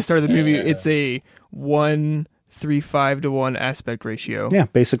surprising when I started the movie. Yeah. It's a 1:35 to 1 aspect ratio. Yeah,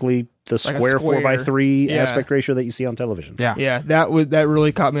 basically the Like a square square. 4:3 Yeah. aspect ratio that you see on television. Yeah. Yeah, that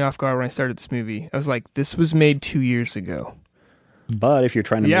really caught me off guard when I started this movie. I was like, this was made 2 years ago. But if you're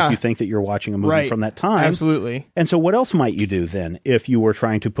trying to Yeah. make you think that you're watching a movie Right. from that time, Absolutely. and so what else might you do then if you were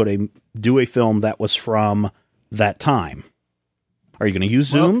trying to do a film that was from that time? Are you going to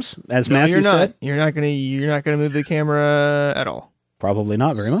use Well, zooms, as No, Matthew you're not. said? You're not gonna move the camera at all. Probably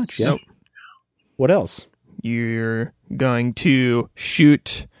not very much. Yeah. Nope. What else? You're going to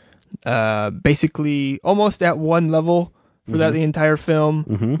shoot basically almost at one level for that the entire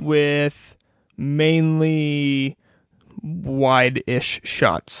film with mainly wide-ish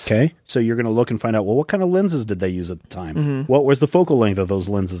shots. Okay, so you're going to look and find out, well, what kind of lenses did they use at the time? What was the focal length of those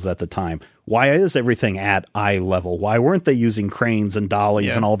lenses at the time? Why is everything at eye level? Why weren't they using cranes and dollies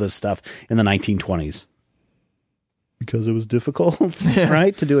Yeah. and all this stuff in the 1920s? Because it was difficult,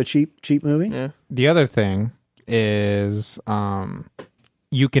 right, to do a cheap movie? Yeah. The other thing is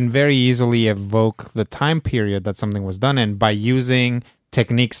you can very easily evoke the time period that something was done in by using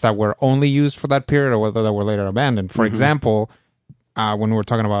techniques that were only used for that period or whether that were later abandoned. For example, when we were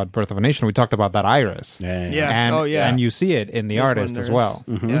talking about Birth of a Nation, we talked about that iris. Yeah. And, Oh, yeah. and you see it in The This one Artist as there well.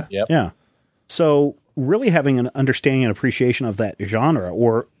 is. Yeah. Yep. Yeah. So really having an understanding and appreciation of that genre,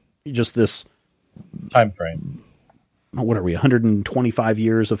 or just this, Time frame. what are we, 125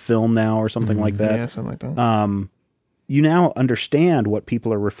 years of film now or something like that? Yeah, something like that. You now understand what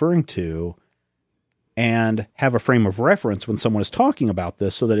people are referring to and have a frame of reference when someone is talking about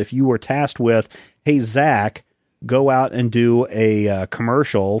this, so that if you were tasked with, hey, Zach, go out and do a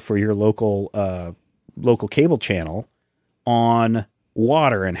commercial for your local cable channel on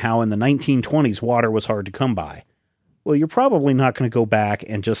water and how in the 1920s water was hard to come by. Well, you're probably not going to go back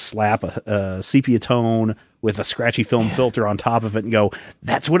and just slap a sepia tone with a scratchy film filter on top of it and go,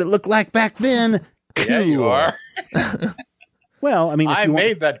 that's what it looked like back then. Yeah, you Cool. are. Well, I mean, if I you want-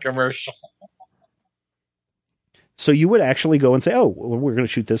 made that commercial. so you would actually go and say, oh, well, we're going to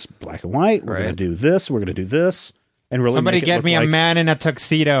shoot this black and white. We're Right. going to do this. We're going to do this. And really Somebody make it get look me like, a man in a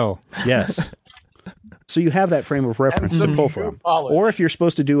tuxedo. Yes. So you have that frame of reference to pull from. Apology. Or if you're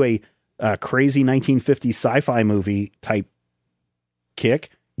supposed to do a crazy 1950s sci-fi movie type kick,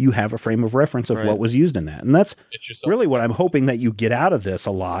 you have a frame of reference of Right. what was used in that. And that's Get yourself- really what I'm hoping that you get out of this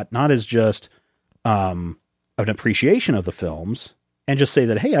a lot, not as just an appreciation of the films, and just say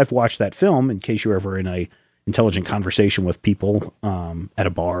that, hey, I've watched that film, in case you're ever in a intelligent conversation with people at a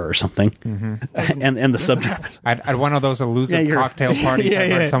bar or something. And the subject. At one of those elusive you're- cocktail parties Yeah,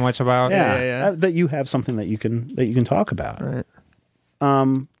 I've heard yeah. so much about. Yeah. That you have something that you can talk about. Right.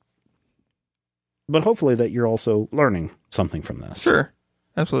 But hopefully that you're also learning something from this. Sure.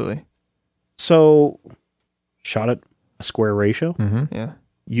 Absolutely. So, shot at a square ratio, Yeah.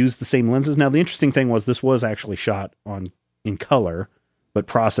 used the same lenses. Now, the interesting thing was this was actually shot in color, but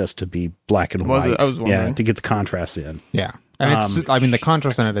processed to be black and Was it? white. I was yeah, wondering. to get the contrast in. Yeah. And it's, I mean, the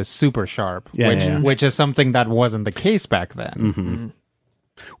contrast in it is super sharp, which is something that wasn't the case back then.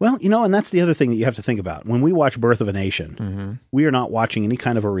 Well, and that's the other thing that you have to think about. When we watch Birth of a Nation, we are not watching any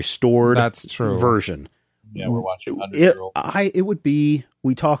kind of a restored That's true. version. Yeah, we're watching 100-year-old. It would be,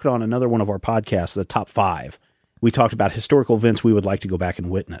 we talked on another one of our podcasts, the top 5. We talked about historical events we would like to go back and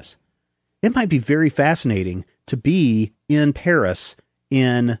witness. It might be very fascinating to be in Paris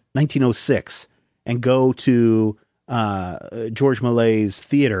in 1906 and go to George Malay's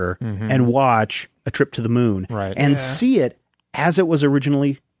theater and watch A Trip to the Moon Right. and Yeah. see it as it was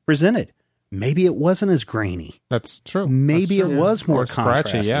originally presented. Maybe it wasn't as grainy. That's true. Maybe That's it true. was more Or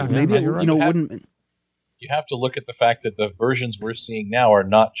scratchy, contrasty. yeah. Maybe Yeah, it, you're right. wouldn't. You have to look at the fact that the versions we're seeing now are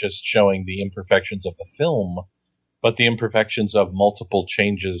not just showing the imperfections of the film, but the imperfections of multiple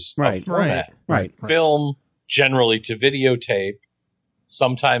changes Right. of format. Right. Film, generally to videotape.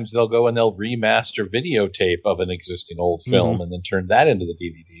 Sometimes they'll go and they'll remaster videotape of an existing old film and then turn that into the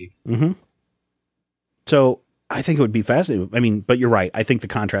DVD. So I think it would be fascinating. I mean, but you're right. I think the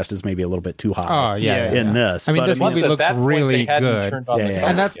contrast is maybe a little bit too high. Oh, yeah. in this. I mean, but this Plus, movie at looks that point, really they hadn't good. turned on the Yeah. color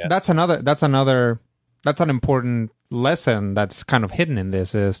And that's yet. that's another that's an important lesson that's kind of hidden in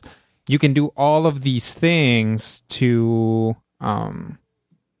this is you can do all of these things to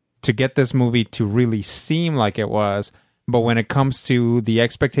get this movie to really seem like it was, but when it comes to the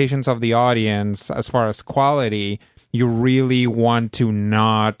expectations of the audience as far as quality, you really want to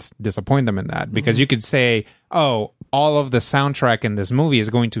not disappoint them in that, because you could say, oh, all of the soundtrack in this movie is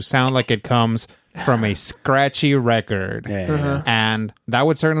going to sound like it comes from a scratchy record. And that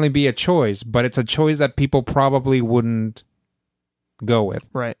would certainly be a choice, but it's a choice that people probably wouldn't go with.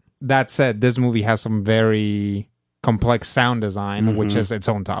 Right. That said, this movie has some very complex sound design, which is its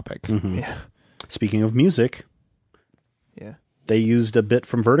own topic. Yeah. Speaking of music, Yeah. they used a bit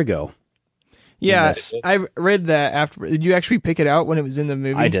from Vertigo. Yeah, Yes. I read that after. Did you actually pick it out when it was in the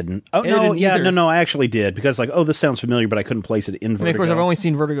movie? I didn't. Oh, I no, didn't yeah, either. no, I actually did, because like, oh, this sounds familiar, but I couldn't place it in Vertigo. I mean, of course, I've only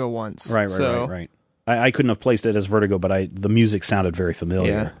seen Vertigo once. Right. I couldn't have placed it as Vertigo, but the music sounded very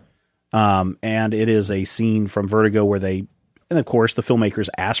familiar. And it is a scene from Vertigo where and of course, the filmmakers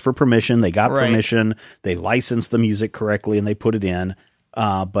asked for permission. They got permission. They licensed the music correctly, and they put it in.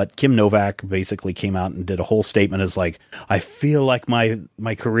 But Kim Novak basically came out and did a whole statement as like, I feel like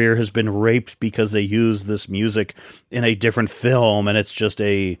my career has been raped because they use this music in a different film, and it's just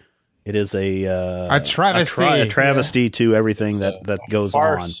a travesty. A travesty to everything that goes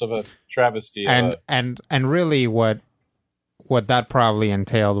on. Farce of a travesty. And really what that probably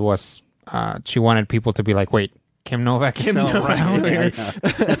entailed was she wanted people to be like, wait, Kim Novak is still around.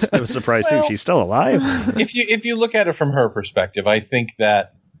 I was surprised too. She's still alive. If you look at it from her perspective, I think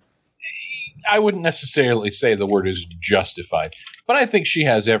that I wouldn't necessarily say the word is justified, but I think she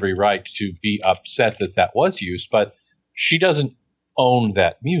has every right to be upset that was used, but she doesn't own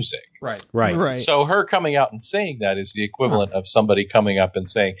that music. Right. So her coming out and saying that is the equivalent of somebody coming up and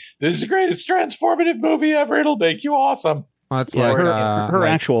saying, this is the greatest transformative movie ever. It'll make you awesome. Well, it's Yeah, like her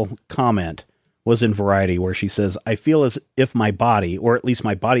actual comment was in Variety, where she says, I feel as if my body, or at least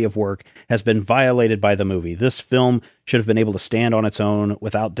my body of work, has been violated by the movie. This film should have been able to stand on its own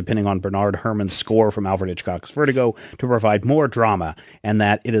without depending on Bernard Herrmann's score from Alfred Hitchcock's Vertigo to provide more drama, and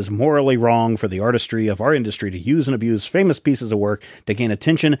that it is morally wrong for the artistry of our industry to use and abuse famous pieces of work to gain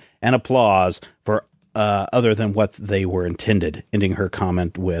attention and applause for other than what they were intended, ending her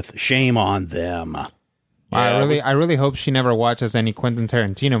comment with, shame on them. I really hope she never watches any Quentin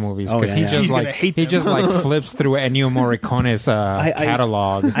Tarantino movies, because yeah. She's he gonna hate just them. like flips through Ennio Morricone's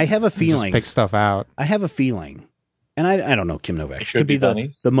catalog. I have a and feeling. just picks stuff out. I have a feeling, and I don't know Kim Novak. She could be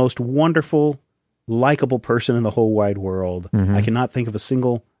bunnies. the most wonderful, likable person in the whole wide world. I cannot think of a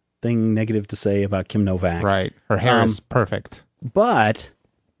single thing negative to say about Kim Novak. Right, her hair is perfect. But,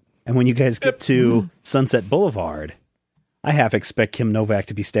 and when you guys get to Sunset Boulevard, I half expect Kim Novak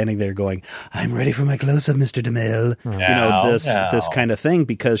to be standing there going, I'm ready for my close-up, Mr. DeMille. This kind of thing,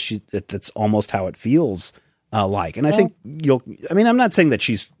 because that's almost how it feels like. And I think I'm not saying that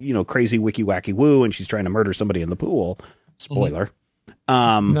she's, crazy wicky wacky woo and she's trying to murder somebody in the pool. Spoiler.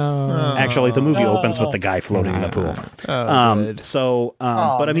 No. Actually, the movie opens with the guy floating in the pool. Good.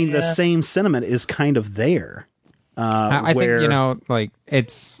 But I mean, the same sentiment is kind of there. I think, like,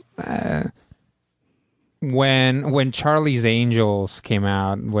 it's... When Charlie's Angels came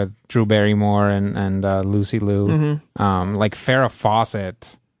out with Drew Barrymore and Lucy Liu, like Farrah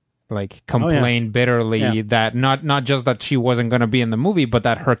Fawcett, like complained bitterly that not just that she wasn't going to be in the movie, but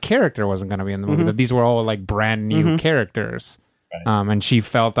that her character wasn't going to be in the movie. That these were all like brand new characters, and she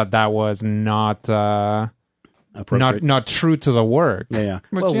felt that was not true to the work. Yeah.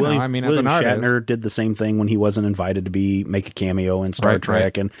 Which, well, William, as an artist, Shatner did the same thing when he wasn't invited to make a cameo in Star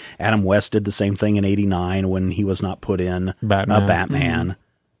Trek, and Adam West did the same thing in '89 when he was not put in Batman.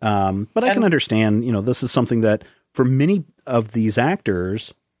 But I can understand, this is something that for many of these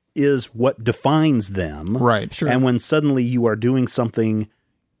actors is what defines them. Right. Sure. And when suddenly you are doing something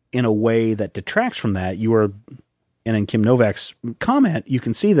in a way that detracts from that, and in Kim Novak's comment, you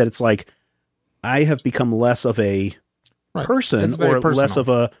can see that it's like, I have become less of a person, or less of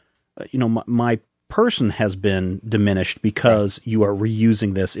a, my person has been diminished because you are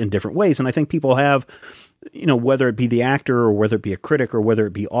reusing this in different ways. And I think people have, whether it be the actor or whether it be a critic or whether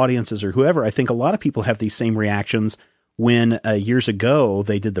it be audiences or whoever, I think a lot of people have these same reactions when years ago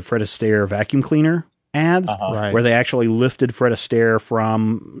they did the Fred Astaire vacuum cleaner ads, where they actually lifted Fred Astaire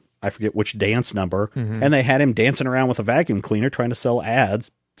from, I forget which dance number, and they had him dancing around with a vacuum cleaner trying to sell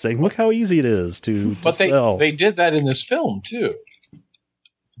ads, saying, "Look how easy it is to sell." They did that in this film too.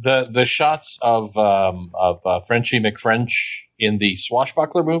 The shots of Frenchie McFrench in the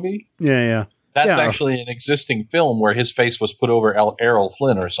Swashbuckler movie. Yeah. That's actually an existing film where his face was put over Errol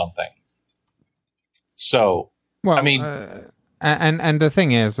Flynn or something. So, well, I mean, And the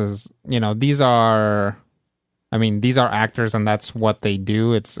thing is these are actors, and that's what they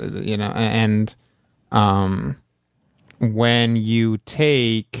do. It's and when you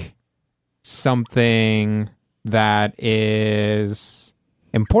take something that is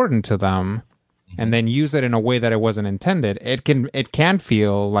important to them and then use it in a way that it wasn't intended, it can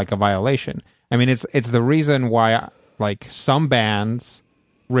feel like a violation. I mean, it's the reason why like some bands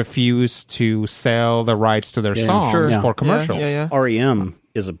refuse to sell the rights to their songs for commercials. Yeah. REM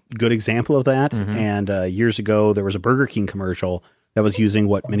is a good example of that. And years ago, there was a Burger King commercial that was using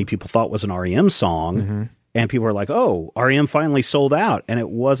what many people thought was an REM song. And people were like, oh, REM finally sold out. And it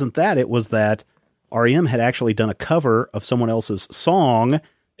wasn't that. It was that REM had actually done a cover of someone else's song.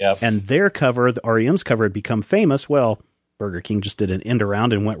 Yep. And their cover, the REM's cover, had become famous. Well, Burger King just did an end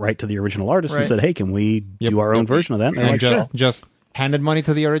around and went right to the original artist and said, hey, can we do our own version of that? And they're like, sure. Just handed money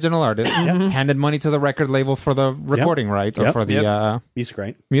to the original artist, handed money to the record label for the recording right, or for the music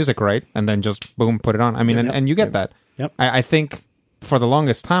right, and then just boom, put it on. I mean, and you get that. Yep. I think for the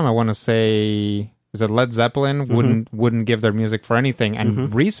longest time, I want to say, is it Led Zeppelin wouldn't give their music for anything,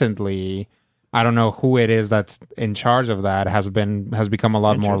 and recently, I don't know who it is that's in charge of that, has become a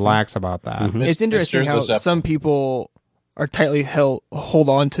lot more lax about that. It's interesting how some people are tightly hold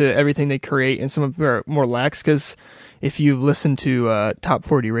on to everything they create, and some of them are more lax, because if you've listened to Top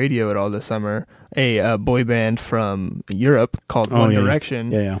 40 Radio at all this summer, a boy band from Europe called One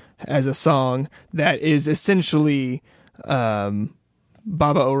Direction has a song that is essentially Baba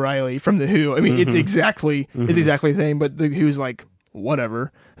O'Reilly from The Who. I mean, it's exactly the same, but The Who's like,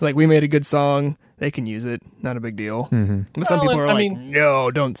 whatever. It's like, we made a good song, they can use it, not a big deal. But some people are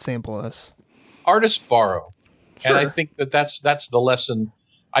no, don't sample us. Artists borrow. Sure. And I think that's the lesson,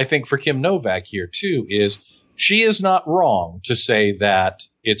 I think, for Kim Novak here, too, is she is not wrong to say that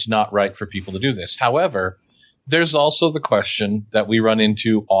it's not right for people to do this. However, there's also the question that we run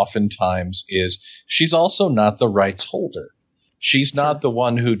into oftentimes is she's also not the rights holder. She's not the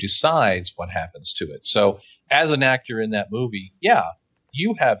one who decides what happens to it. So as an actor in that movie,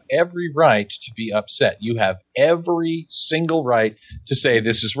 you have every right to be upset. You have every single right to say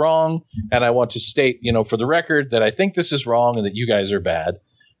this is wrong, and I want to state, for the record that I think this is wrong and that you guys are bad.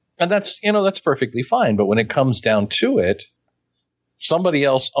 And that's perfectly fine. But when it comes down to it, somebody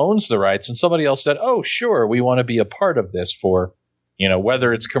else owns the rights, and somebody else said, oh, sure, we want to be a part of this for,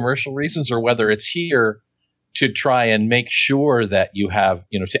 whether it's commercial reasons or whether it's here to try and make sure that you have,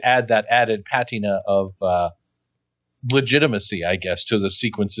 to add that added patina of legitimacy, I guess, to the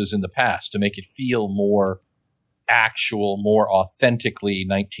sequences in the past to make it feel more actual, more authentically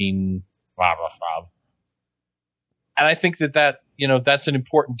 1955. And I think that that's an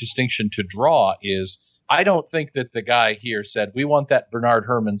important distinction to draw is I don't think that the guy here said, we want that Bernard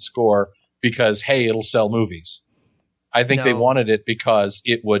Herrmann score because, hey, it'll sell movies. I think they wanted it because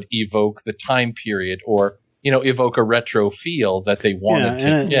it would evoke the time period or, evoke a retro feel that they wanted to.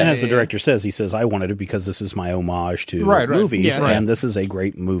 And as the director says, he says, I wanted it because this is my homage to movies, and this is a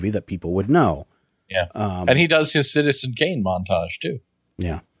great movie that people would know. Yeah. And he does his Citizen Kane montage, too.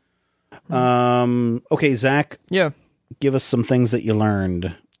 Yeah. Okay, Zach. Yeah. Give us some things that you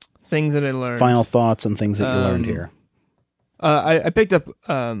learned. Things that I learned. Final thoughts and things that you learned here. I picked up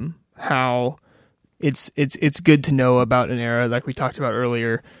how it's good to know about an era like we talked about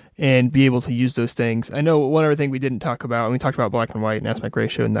earlier and be able to use those things. I know one other thing we didn't talk about, and we talked about black and white and aspect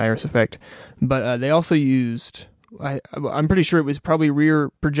ratio and the iris effect, but they also used, I'm pretty sure it was probably rear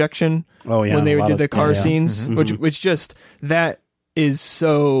projection when they did the car scenes, which just, that is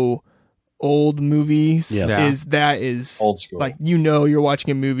so old movies. Is old school. Like, you're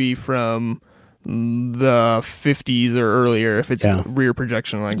watching a movie from the 50s or earlier if it's rear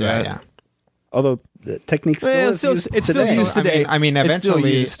projection like that. Yeah. Although the technique still is used it's still used today. I mean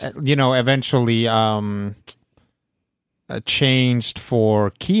eventually, changed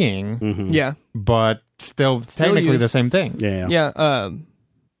for keying. Yeah. But still technically the same thing. Yeah.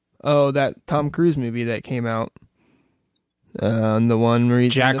 That Tom Cruise movie that came out. The one where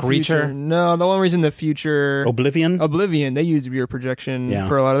he's Jack Reacher? No, the one where he's in the future. Oblivion. They use rear projection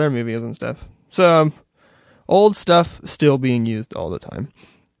for a lot of their movies and stuff. So, old stuff still being used all the time.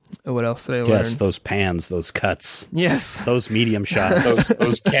 What else did I learn? Yes, those pans, those cuts. Yes. Those medium shots.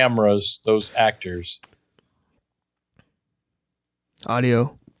 those cameras, those actors.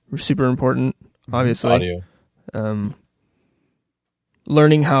 Audio. Super important, obviously. Audio.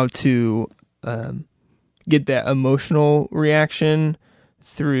 Learning how to get that emotional reaction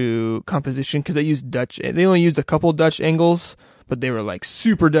through composition, because they only used a couple Dutch angles, but they were like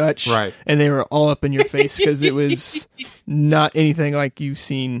super Dutch, right? And they were all up in your face because it was not anything like you've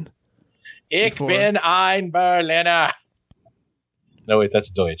seen. Ich before. bin ein Berliner. No, wait, that's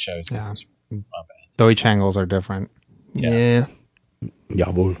Deutsch. I was Yeah. my bad. Deutsch angles are different. Yeah.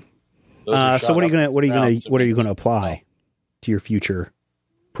 Jawohl. Those are So shot what are you up going to rounds. apply to your future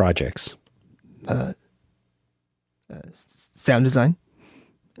projects? Sound design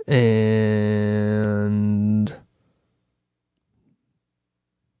and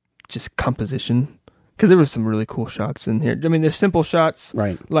just composition, because there was some really cool shots in here. I mean, there's simple shots,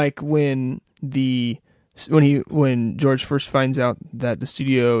 Right. like when George first finds out that the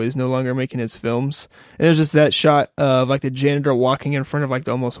studio is no longer making his films, and there's just that shot of like the janitor walking in front of like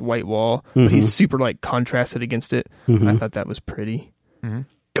the almost white wall, but he's super like contrasted against it. I thought that was pretty.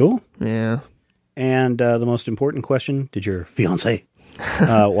 Cool. Yeah. And the most important question, did your fiance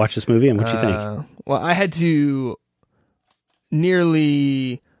watch this movie, and what you think? Well, I had to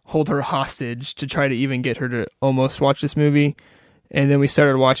nearly hold her hostage to try to even get her to almost watch this movie. And then we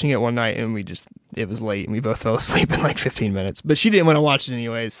started watching it one night, and it was late, and we both fell asleep in like 15 minutes. But she didn't want to watch it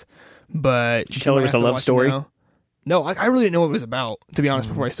anyways. But Did you tell her it was a love story? No, I really didn't know what it was about, to be honest,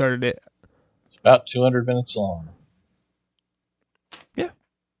 before I started it. It's about 200 minutes long. Yeah.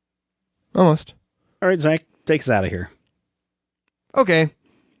 Almost. All right, Zach, take us out of here. Okay.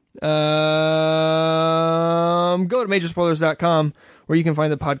 Go to majorspoilers.com, where you can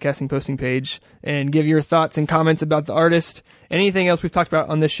find the podcasting posting page and give your thoughts and comments about the artist, anything else we've talked about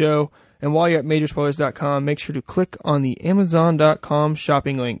on this show. And while you're at majorspoilers.com, make sure to click on the Amazon.com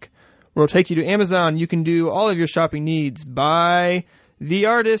shopping link, where it'll take you to Amazon. You can do all of your shopping needs. Buy The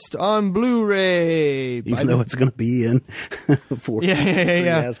Artist on Blu-ray. Even though it's going to be in 4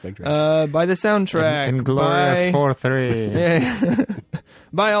 aspect ratio. Buy the soundtrack. Inglorious 4-3. Yeah.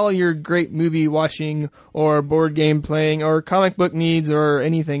 Buy all your great movie watching or board game playing or comic book needs or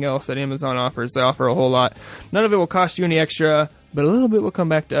anything else that Amazon offers. They offer a whole lot. None of it will cost you any extra, but a little bit will come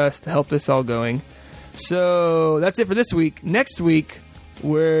back to us to help this all going. So that's it for this week. Next week,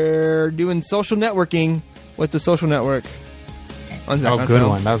 we're doing social networking with The Social Network. On Zach Oh, on good Film.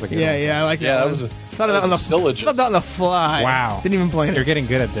 one. That was a good one. Yeah, I like that. Yeah, that one. was a thought of that on the syllogism. thought that on the fly. Wow. Didn't even plan it. You're getting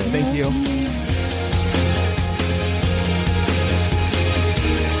good at this. Thank you.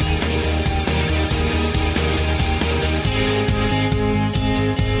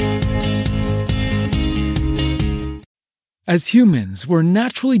 As humans, we're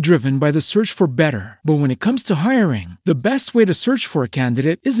naturally driven by the search for better. But when it comes to hiring, the best way to search for a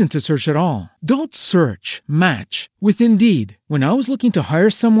candidate isn't to search at all. Don't search, match with Indeed. When I was looking to hire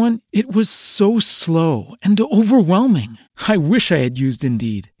someone, it was so slow and overwhelming. I wish I had used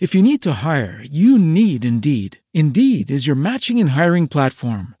Indeed. If you need to hire, you need Indeed. Indeed is your matching and hiring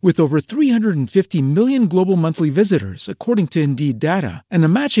platform with over 350 million global monthly visitors, according to Indeed data, and a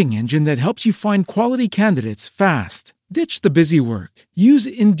matching engine that helps you find quality candidates fast. Ditch the busy work. Use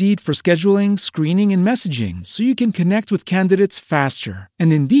Indeed for scheduling, screening, and messaging so you can connect with candidates faster.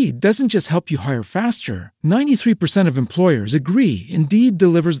 And Indeed doesn't just help you hire faster. 93% of employers agree Indeed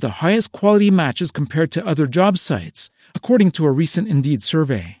delivers the highest quality matches compared to other job sites, according to a recent Indeed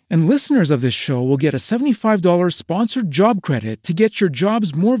survey. And listeners of this show will get a $75 sponsored job credit to get your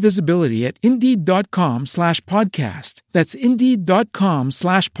jobs more visibility at Indeed.com/podcast. That's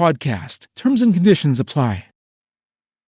Indeed.com/podcast. Terms and conditions apply.